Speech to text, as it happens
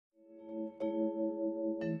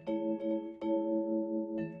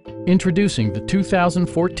Introducing the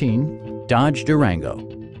 2014 Dodge Durango.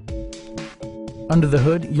 Under the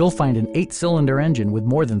hood, you'll find an 8-cylinder engine with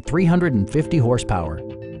more than 350 horsepower,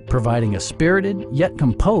 providing a spirited yet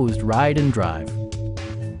composed ride and drive.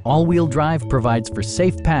 All-wheel drive provides for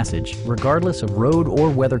safe passage regardless of road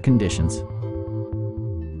or weather conditions.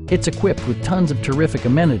 It's equipped with tons of terrific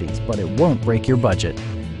amenities, but it won't break your budget.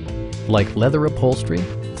 Like leather upholstery,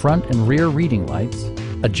 front and rear reading lights,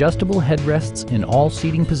 adjustable headrests in all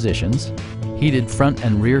seating positions, heated front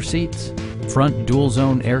and rear seats, front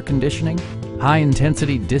dual-zone air conditioning,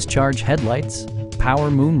 high-intensity discharge headlights,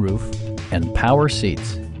 power moonroof, and power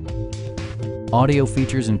seats. Audio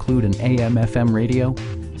features include an AM/FM radio,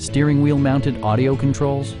 steering wheel mounted audio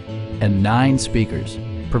controls, and 9 speakers,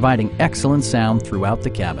 providing excellent sound throughout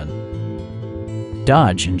the cabin.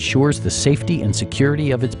 Dodge ensures the safety and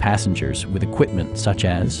security of its passengers with equipment such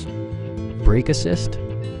as brake assist,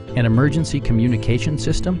 an emergency communication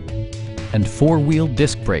system, and 4-wheel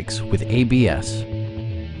disc brakes with ABS.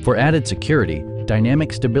 For added security,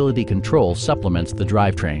 dynamic stability control supplements the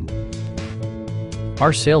drivetrain.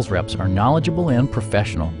 Our sales reps are knowledgeable and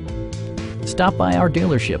professional. Stop by our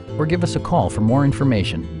dealership or give us a call for more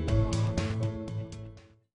information.